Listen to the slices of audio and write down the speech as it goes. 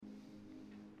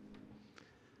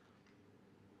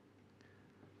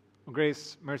Well,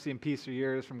 grace, mercy, and peace are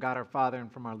yours from God our Father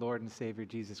and from our Lord and Savior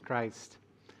Jesus Christ.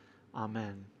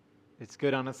 Amen. It's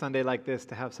good on a Sunday like this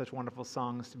to have such wonderful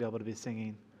songs to be able to be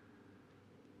singing.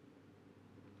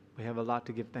 We have a lot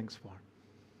to give thanks for.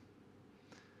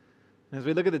 And as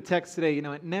we look at the text today,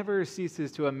 it never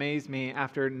ceases to amaze me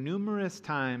after numerous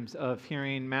times of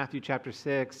hearing Matthew chapter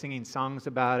 6, singing songs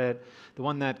about it, the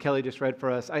one that Kelly just read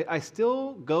for us. I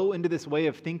still go into this way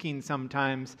of thinking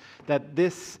sometimes that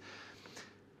this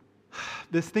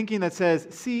thinking that says,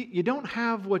 see, you don't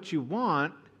have what you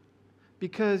want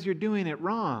because you're doing it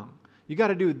wrong. You got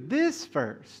to do this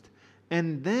first,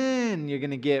 and then you're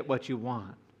going to get what you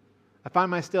want. I find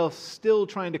myself still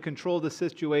trying to control the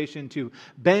situation, to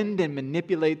bend and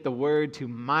manipulate the word to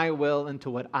my will and to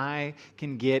what I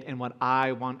can get and what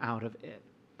I want out of it.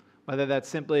 Whether that's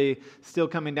simply still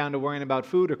coming down to worrying about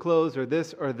food or clothes or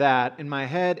this or that, in my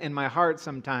head and my heart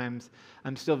sometimes,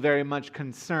 I'm still very much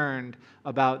concerned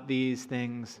about these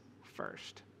things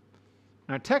first.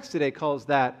 And our text today calls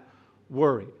that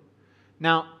worry.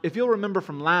 Now, if you'll remember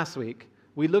from last week,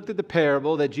 we looked at the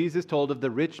parable that Jesus told of the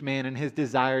rich man and his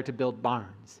desire to build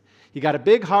barns. He got a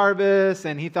big harvest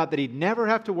and he thought that he'd never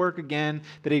have to work again,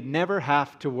 that he'd never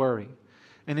have to worry.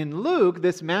 And in Luke,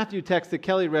 this Matthew text that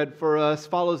Kelly read for us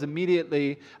follows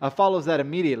that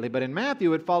immediately. But in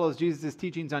Matthew, it follows Jesus'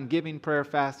 teachings on giving, prayer,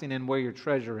 fasting, and where your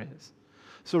treasure is.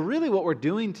 So really what we're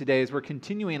doing today is we're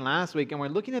continuing last week and we're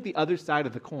looking at the other side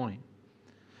of the coin.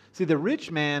 See, the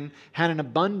rich man had an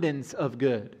abundance of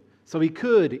good, so he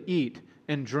could eat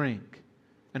and drink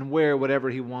and wear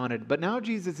whatever he wanted. But now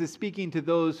Jesus is speaking to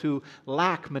those who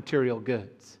lack material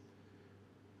goods.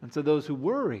 And so those who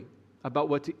worry about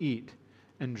what to eat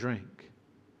and drink.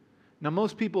 Now,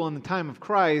 most people in the time of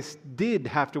Christ did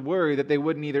have to worry that they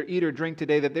wouldn't either eat or drink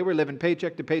today, that they were living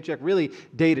paycheck to paycheck, really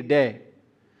day to day.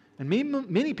 And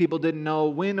many people didn't know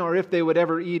when or if they would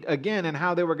ever eat again and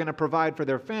how they were going to provide for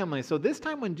their family. So this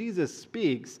time when Jesus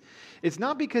speaks, it's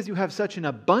not because you have such an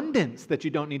abundance that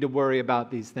you don't need to worry about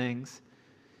these things.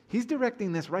 He's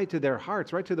directing this right to their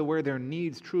hearts, right to where their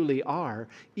needs truly are,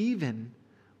 even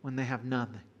when they have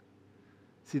nothing.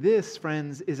 See, this,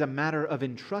 friends, is a matter of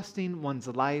entrusting one's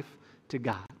life to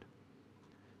God.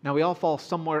 Now, we all fall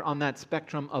somewhere on that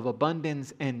spectrum of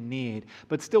abundance and need,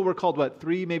 but still we're called,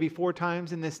 3, maybe 4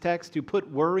 times in this text to put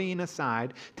worrying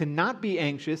aside, to not be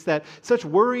anxious, that such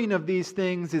worrying of these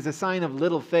things is a sign of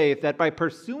little faith, that by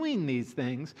pursuing these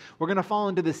things, we're going to fall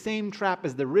into the same trap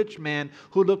as the rich man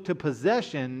who looked to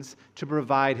possessions to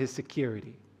provide his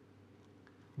security.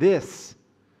 This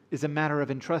is a matter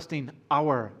of entrusting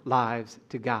our lives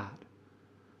to God.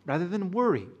 Rather than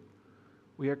worry,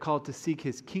 we are called to seek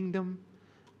His kingdom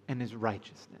and His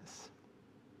righteousness.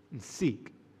 And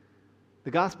seek.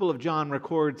 The Gospel of John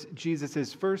records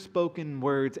Jesus' first spoken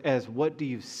words as, "What do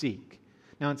you seek?"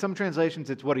 Now, in some translations,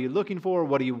 it's "What are you looking for?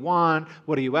 What do you want?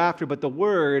 What are you after?" But the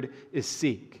word is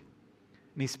seek.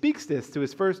 And He speaks this to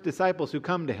His first disciples who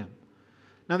come to Him.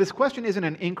 Now, this question isn't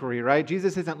an inquiry, right?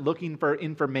 Jesus isn't looking for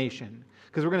information.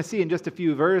 Because we're going to see in just a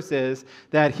few verses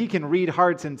that He can read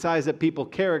hearts and size up people's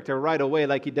character right away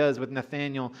like He does with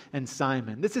Nathanael and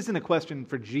Simon. This isn't a question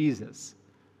for Jesus.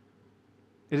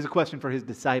 It is a question for His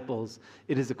disciples.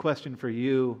 It is a question for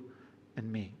you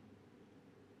and me.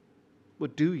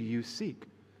 What do you seek?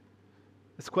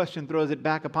 This question throws it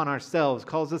back upon ourselves,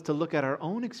 calls us to look at our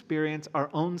own experience, our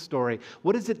own story.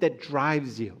 What is it that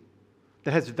drives you,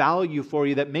 that has value for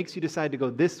you, that makes you decide to go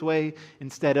this way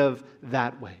instead of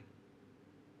that way?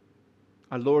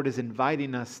 Our Lord is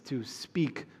inviting us to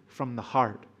speak from the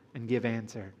heart and give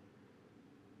answer.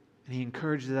 And He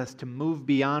encourages us to move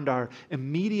beyond our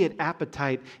immediate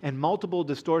appetite and multiple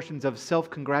distortions of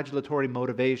self-congratulatory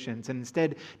motivations, and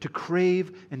instead to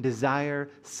crave and desire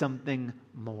something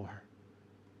more.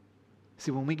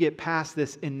 See, when we get past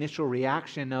this initial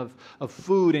reaction of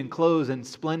food and clothes and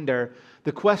splendor,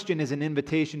 the question is an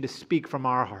invitation to speak from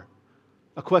our heart.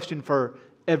 A question for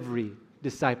every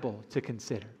disciple to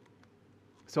consider.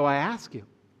 So I ask you,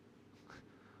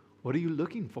 what are you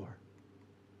looking for?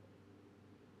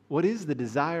 What is the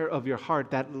desire of your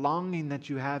heart, that longing that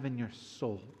you have in your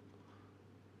soul?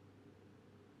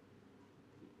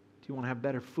 Do you want to have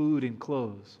better food and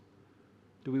clothes?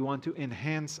 Do we want to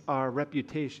enhance our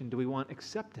reputation? Do we want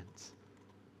acceptance,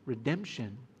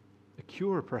 redemption, a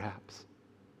cure perhaps?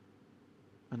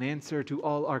 An answer to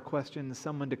all our questions,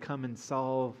 someone to come and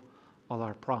solve all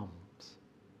our problems.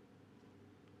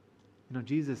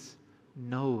 Jesus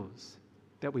knows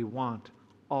that we want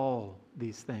all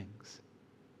these things.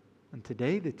 And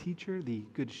today, the teacher, the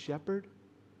Good Shepherd,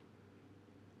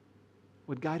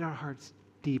 would guide our hearts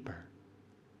deeper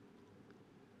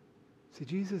See,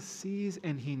 Jesus sees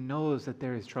and he knows that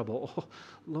there is trouble. Oh,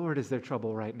 Lord, is there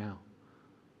trouble right now?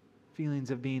 Feelings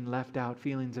of being left out,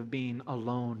 feelings of being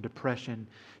alone, depression.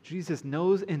 Jesus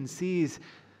knows and sees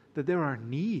that there are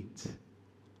needs.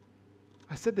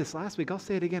 I said this last week, I'll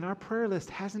say it again. Our prayer list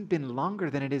hasn't been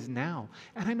longer than it is now.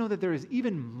 And I know that there is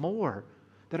even more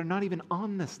that are not even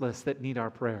on this list that need our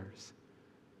prayers.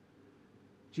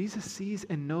 Jesus sees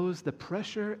and knows the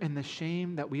pressure and the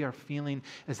shame that we are feeling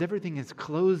as everything is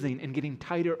closing and getting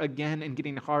tighter again and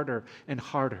getting harder and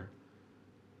harder.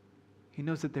 He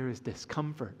knows that there is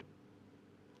discomfort,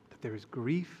 that there is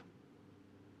grief,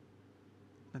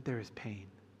 that there is pain.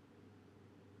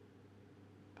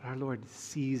 But our Lord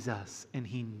sees us and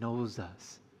he knows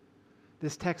us.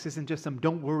 This text isn't just some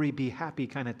don't worry, be happy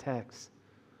kind of text.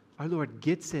 Our Lord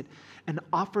gets it and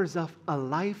offers us a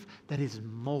life that is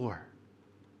more.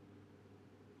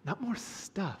 Not more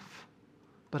stuff,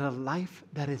 but a life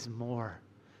that is more.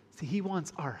 See, he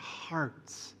wants our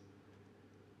hearts.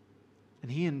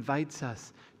 And he invites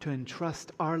us to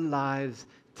entrust our lives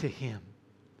to him.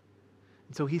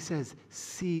 And so he says,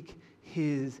 seek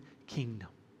his kingdom.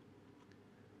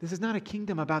 This is not a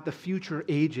kingdom about the future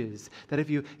ages, that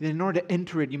in order to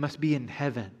enter it, you must be in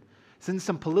heaven. It's in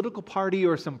some political party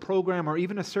or some program or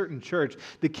even a certain church.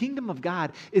 The kingdom of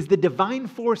God is the divine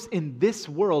force in this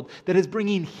world that is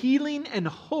bringing healing and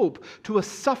hope to a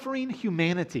suffering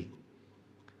humanity.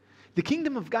 The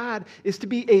kingdom of God is to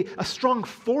be a strong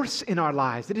force in our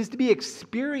lives. It is to be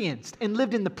experienced and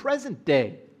lived in the present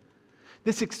day.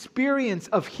 This experience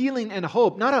of healing and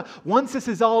hope, not a once this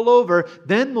is all over,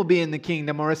 then we'll be in the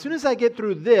kingdom, or as soon as I get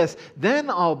through this, then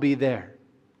I'll be there.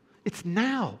 It's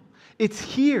now. It's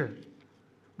here.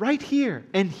 Right here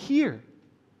and here. And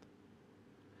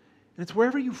it's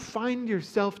wherever you find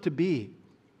yourself to be.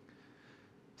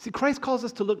 See, Christ calls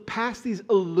us to look past these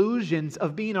illusions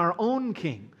of being our own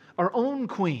king, our own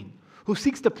queen, who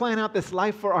seeks to plan out this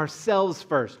life for ourselves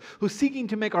first, who's seeking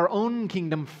to make our own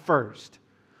kingdom first,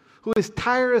 who is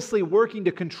tirelessly working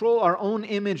to control our own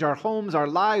image, our homes, our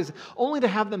lives, only to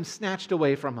have them snatched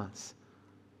away from us.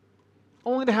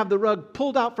 Only to have the rug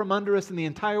pulled out from under us and the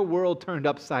entire world turned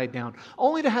upside down.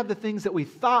 Only to have the things that we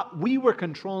thought we were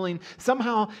controlling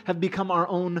somehow have become our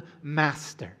own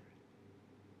master.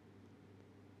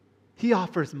 He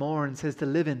offers more and says to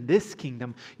live in this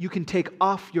kingdom, you can take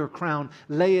off your crown,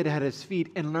 lay it at his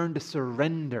feet, and learn to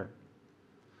surrender.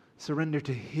 Surrender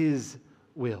to his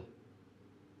will.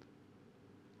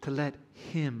 To let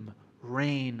him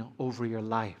reign over your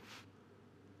life.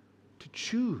 To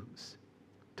choose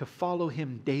to follow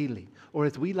him daily, or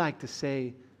as we like to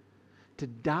say, to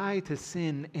die to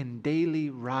sin and daily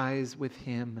rise with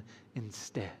him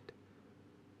instead.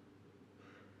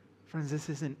 Friends, this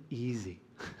isn't easy.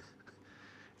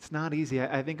 It's not easy.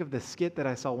 I think of the skit that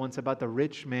I saw once about the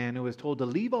rich man who was told to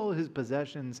leave all his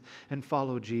possessions and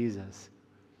follow Jesus.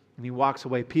 And he walks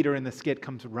away. Peter in the skit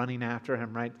comes running after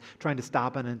him, right? Trying to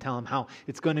stop him and tell him how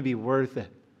it's going to be worth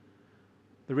it.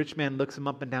 The rich man looks him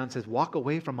up and down and says, walk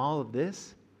away from all of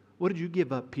this? What did you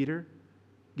give up, Peter?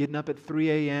 Getting up at 3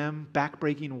 a.m.,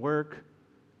 back-breaking work,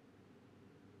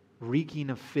 reeking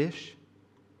of fish,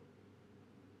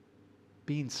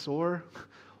 being sore?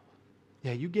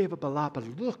 Yeah, you gave up a lot, but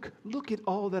look at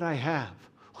all that I have.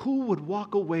 Who would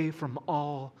walk away from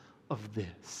all of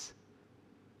this?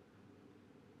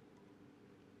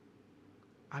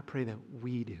 I pray that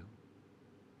we do.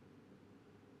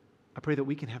 I pray that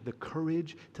we can have the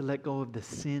courage to let go of the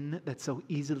sin that so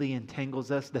easily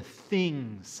entangles us, the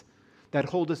things that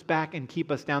hold us back and keep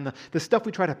us down, the stuff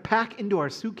we try to pack into our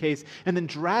suitcase and then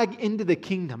drag into the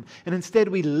kingdom. And instead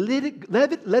we let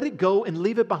it go and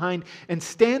leave it behind and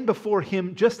stand before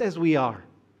him just as we are.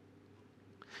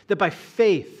 That by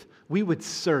faith we would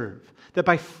serve. That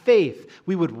by faith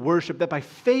we would worship. That by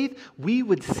faith we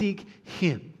would seek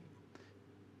him.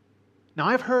 Now,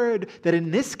 I've heard that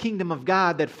in this kingdom of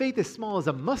God, that faith as small as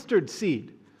a mustard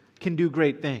seed can do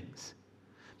great things.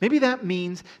 Maybe that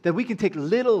means that we can take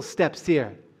little steps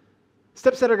here.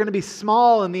 Steps that are going to be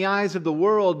small in the eyes of the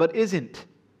world, but isn't.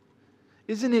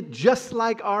 Isn't it just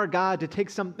like our God to take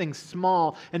something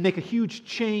small and make a huge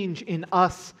change in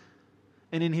us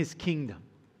and in his kingdom?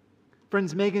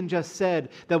 Friends, Megan just said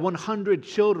that 100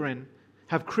 children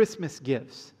have Christmas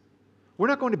gifts. We're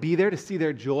not going to be there to see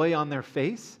their joy on their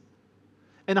face.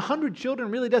 And 100 children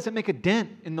really doesn't make a dent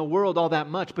in the world all that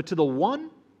much. But to the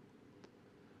one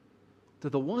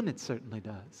it certainly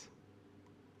does.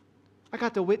 I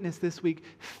got to witness this week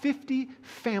 50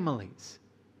 families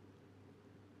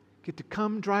get to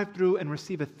come drive through and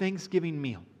receive a Thanksgiving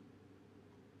meal.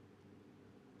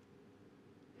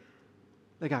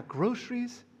 They got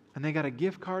groceries and they got a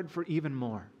gift card for even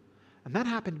more. And that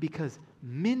happened because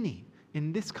many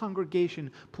in this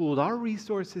congregation pooled our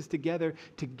resources together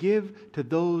to give to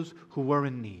those who were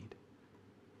in need.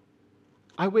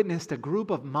 I witnessed a group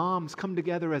of moms come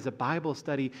together as a Bible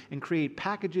study and create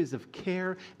packages of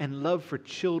care and love for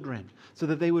children so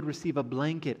that they would receive a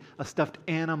blanket, a stuffed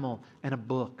animal, and a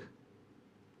book.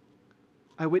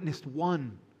 I witnessed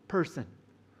one person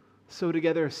sew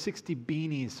together 60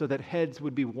 beanies so that heads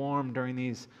would be warm during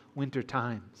these winter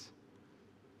times.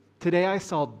 Today I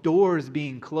saw doors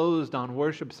being closed on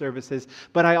worship services,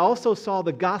 but I also saw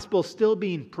the gospel still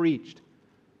being preached.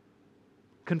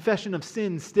 Confession of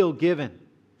sins still given.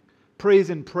 Praise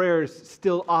and prayers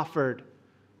still offered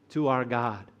to our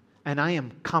God. And I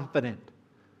am confident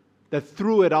that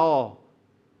through it all,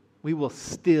 we will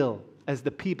still, as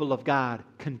the people of God,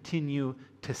 continue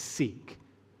to seek.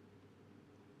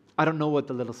 I don't know what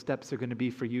the little steps are going to be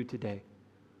for you today.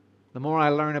 The more I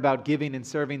learn about giving and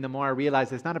serving, the more I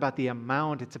realize it's not about the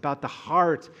amount, it's about the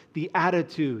heart, the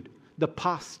attitude, the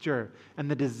posture, and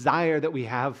the desire that we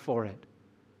have for it.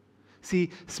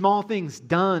 See, small things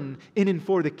done in and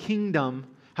for the kingdom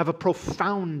have a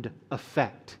profound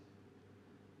effect.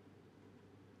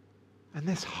 And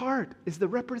this heart is the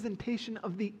representation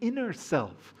of the inner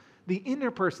self, the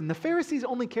inner person. The Pharisees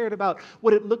only cared about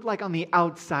what it looked like on the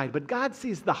outside, but God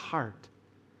sees the heart.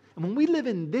 And when we live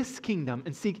in this kingdom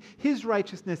and seek His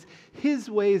righteousness, His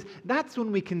ways, that's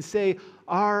when we can say,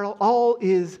 all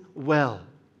is well.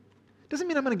 Doesn't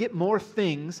mean I'm going to get more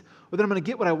things or that I'm going to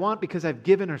get what I want because I've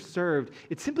given or served.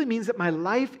 It simply means that my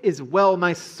life is well,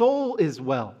 my soul is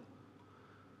well.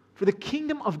 For the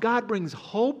kingdom of God brings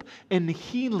hope and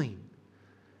healing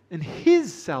and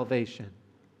His salvation.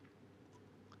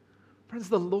 Friends,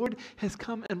 the Lord has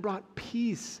come and brought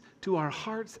peace to our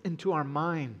hearts and to our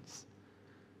minds.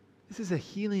 This is a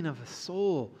healing of the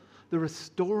soul, the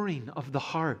restoring of the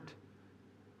heart.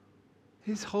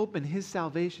 His hope and His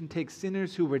salvation takes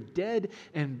sinners who were dead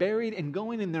and buried and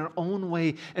going in their own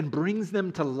way and brings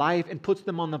them to life and puts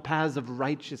them on the paths of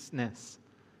righteousness.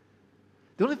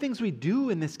 The only things we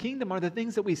do in this kingdom are the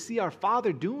things that we see our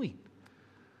Father doing.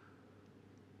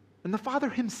 And the Father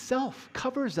Himself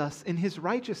covers us in His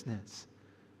righteousness.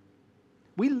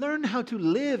 We learn how to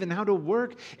live and how to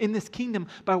work in this kingdom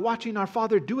by watching our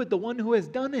Father do it, the one who has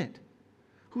done it,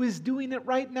 who is doing it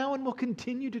right now and will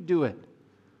continue to do it.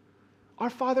 Our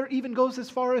Father even goes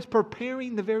as far as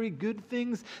preparing the very good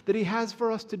things that He has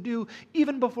for us to do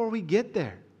even before we get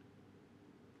there.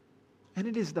 And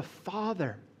it is the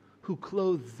Father who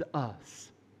clothes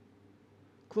us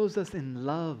in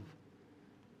love,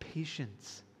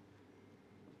 patience,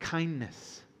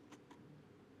 kindness.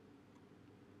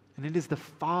 And it is the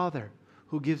Father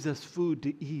who gives us food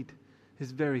to eat,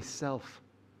 His very self.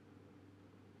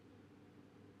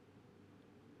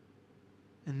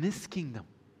 In this kingdom,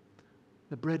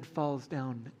 the bread falls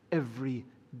down every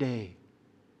day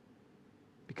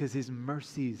because His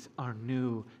mercies are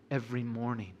new every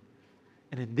morning.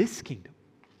 And in this kingdom,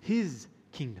 His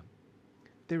kingdom,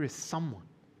 there is someone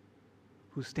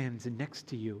who stands next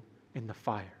to you in the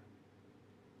fire.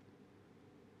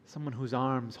 Someone whose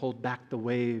arms hold back the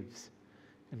waves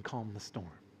and calm the storm.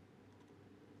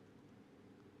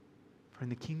 For in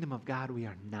the kingdom of God, we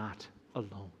are not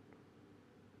alone.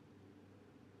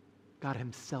 God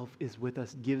Himself is with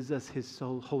us, gives us His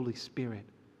Holy Spirit.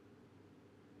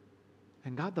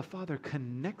 And God the Father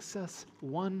connects us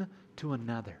one to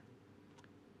another.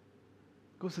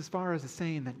 Goes as far as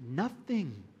saying that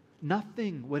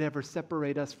nothing would ever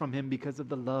separate us from Him because of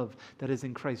the love that is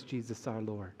in Christ Jesus our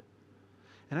Lord.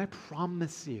 And I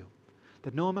promise you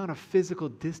that no amount of physical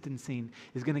distancing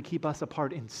is going to keep us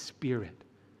apart in spirit.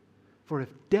 For if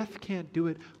death can't do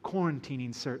it,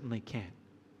 quarantining certainly can.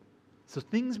 So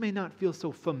things may not feel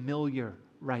so familiar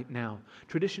right now.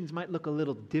 Traditions might look a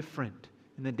little different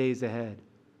in the days ahead.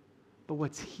 But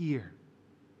what's here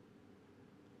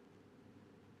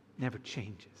never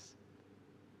changes.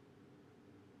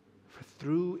 For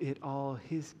through it all,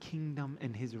 His kingdom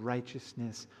and His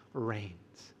righteousness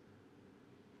reigns.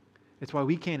 It's why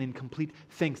we can, in complete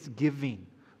thanksgiving,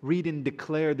 read and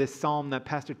declare this psalm that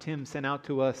Pastor Tim sent out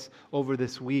to us over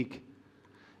this week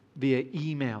via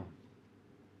email.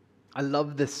 I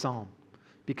love this psalm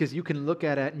because you can look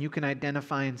at it and you can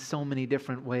identify in so many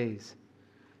different ways.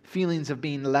 Feelings of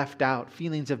being left out,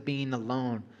 feelings of being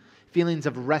alone, feelings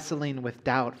of wrestling with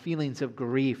doubt, feelings of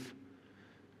grief,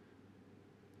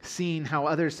 seeing how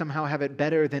others somehow have it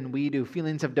better than we do,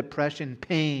 feelings of depression,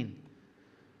 pain,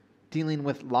 dealing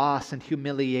with loss and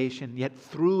humiliation. Yet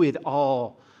through it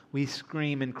all, we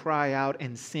scream and cry out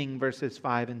and sing verses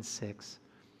 5 and 6.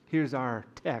 Here's our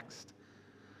text.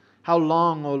 How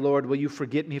long, O Lord, will you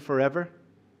forget me forever?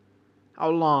 How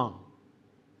long?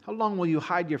 How long will you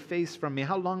hide your face from me?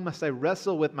 How long must I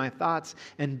wrestle with my thoughts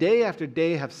and day after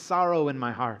day have sorrow in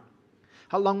my heart?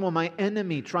 How long will my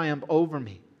enemy triumph over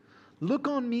me? Look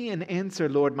on me and answer,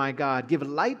 Lord my God. Give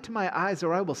light to my eyes,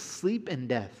 or I will sleep in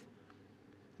death.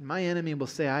 And my enemy will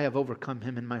say, I have overcome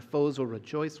him, and my foes will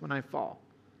rejoice when I fall.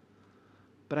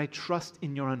 But I trust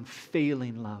in your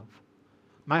unfailing love.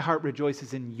 My heart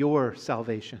rejoices in your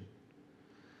salvation.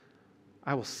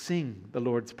 I will sing the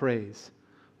Lord's praise,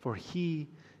 for he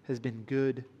has been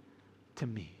good to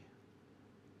me.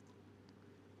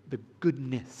 The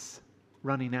goodness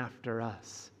running after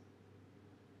us,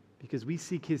 because we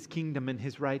seek his kingdom and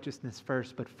his righteousness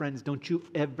first. But friends, don't you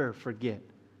ever forget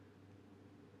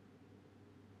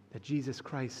that Jesus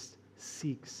Christ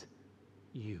seeks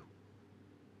you.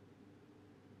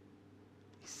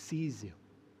 He sees you.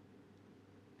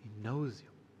 He knows you.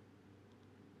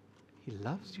 He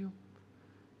loves you,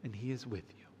 and he is with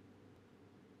you.